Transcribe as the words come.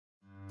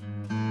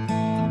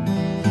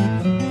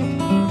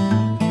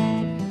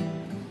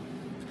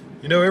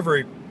You know,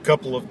 every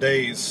couple of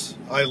days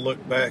I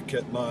look back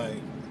at my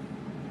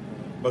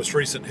most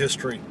recent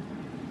history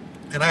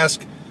and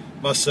ask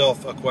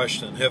myself a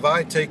question. Have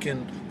I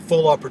taken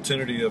full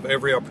opportunity of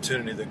every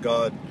opportunity that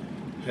God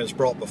has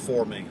brought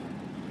before me?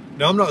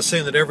 Now, I'm not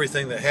saying that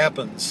everything that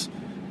happens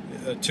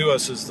to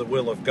us is the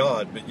will of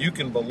God, but you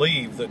can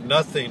believe that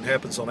nothing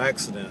happens on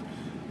accident.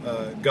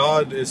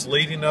 God is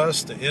leading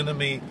us. The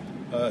enemy,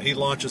 he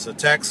launches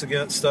attacks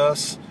against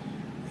us,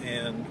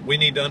 and we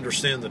need to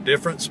understand the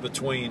difference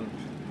between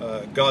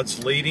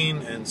God's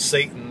leading and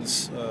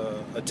Satan's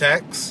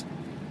attacks.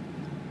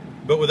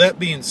 But with that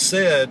being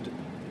said,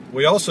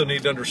 we also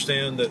need to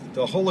understand that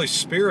the Holy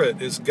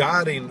Spirit is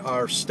guiding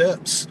our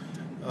steps,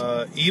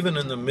 even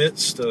in the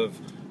midst of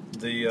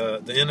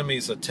the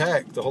enemy's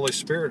attack. The Holy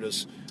Spirit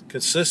is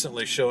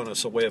consistently showing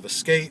us a way of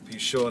escape.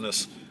 He's showing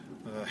us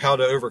how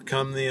to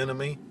overcome the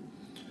enemy.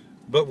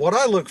 But what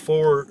I look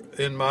for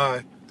in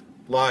my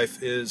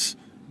life is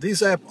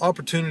these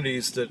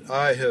opportunities that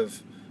I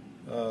have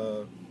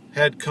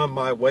had come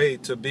my way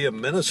to be a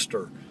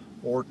minister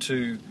or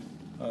to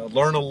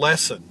learn a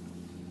lesson.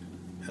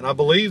 And I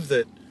believe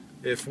that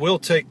if we'll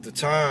take the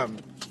time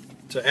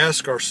to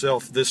ask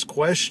ourselves this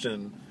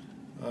question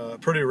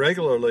pretty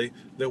regularly,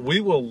 that we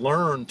will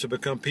learn to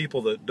become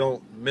people that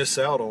don't miss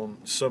out on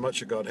so much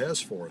that God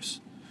has for us.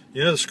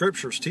 You know, the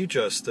scriptures teach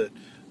us that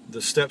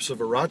the steps of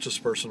a righteous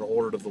person are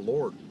ordered of the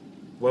Lord.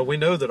 Well, we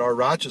know that our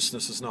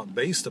righteousness is not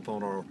based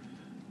upon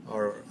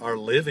our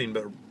living,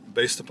 but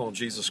based upon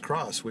Jesus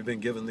Christ. We've been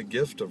given the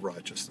gift of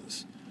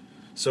righteousness.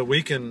 So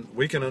we can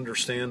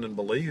understand and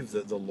believe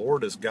that the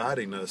Lord is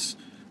guiding us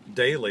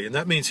daily. And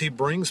that means He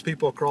brings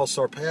people across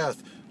our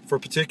path for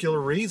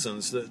particular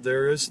reasons, that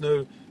there is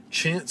no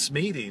chance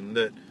meeting,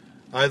 that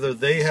either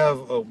they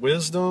have a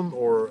wisdom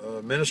or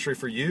a ministry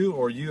for you,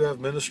 or you have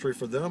ministry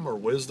for them or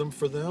wisdom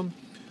for them.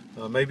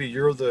 Maybe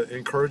you're the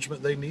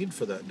encouragement they need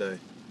for that day.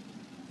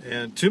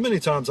 And too many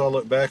times I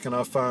look back and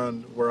I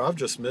find where I've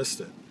just missed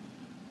it.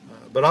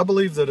 But I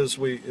believe that as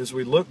we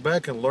look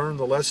back and learn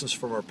the lessons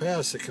from our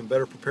past, it can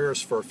better prepare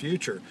us for our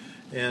future.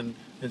 And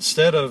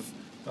instead of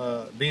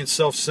being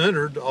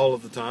self-centered all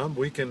of the time,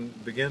 we can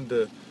begin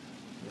to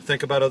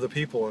think about other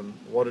people and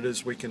what it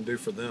is we can do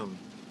for them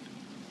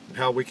and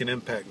how we can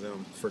impact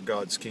them for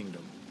God's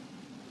kingdom.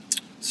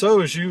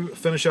 So as you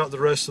finish out the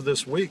rest of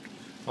this week,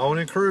 I want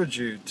to encourage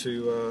you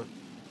to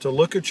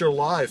look at your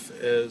life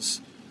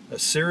as a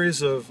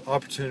series of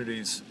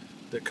opportunities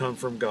that come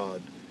from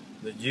God,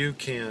 that you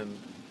can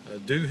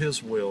do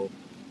His will,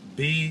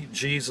 be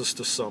Jesus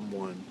to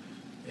someone,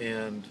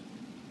 and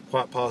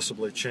quite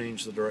possibly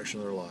change the direction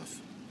of their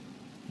life.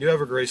 You have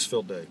a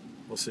grace-filled day.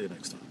 We'll see you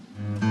next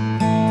time.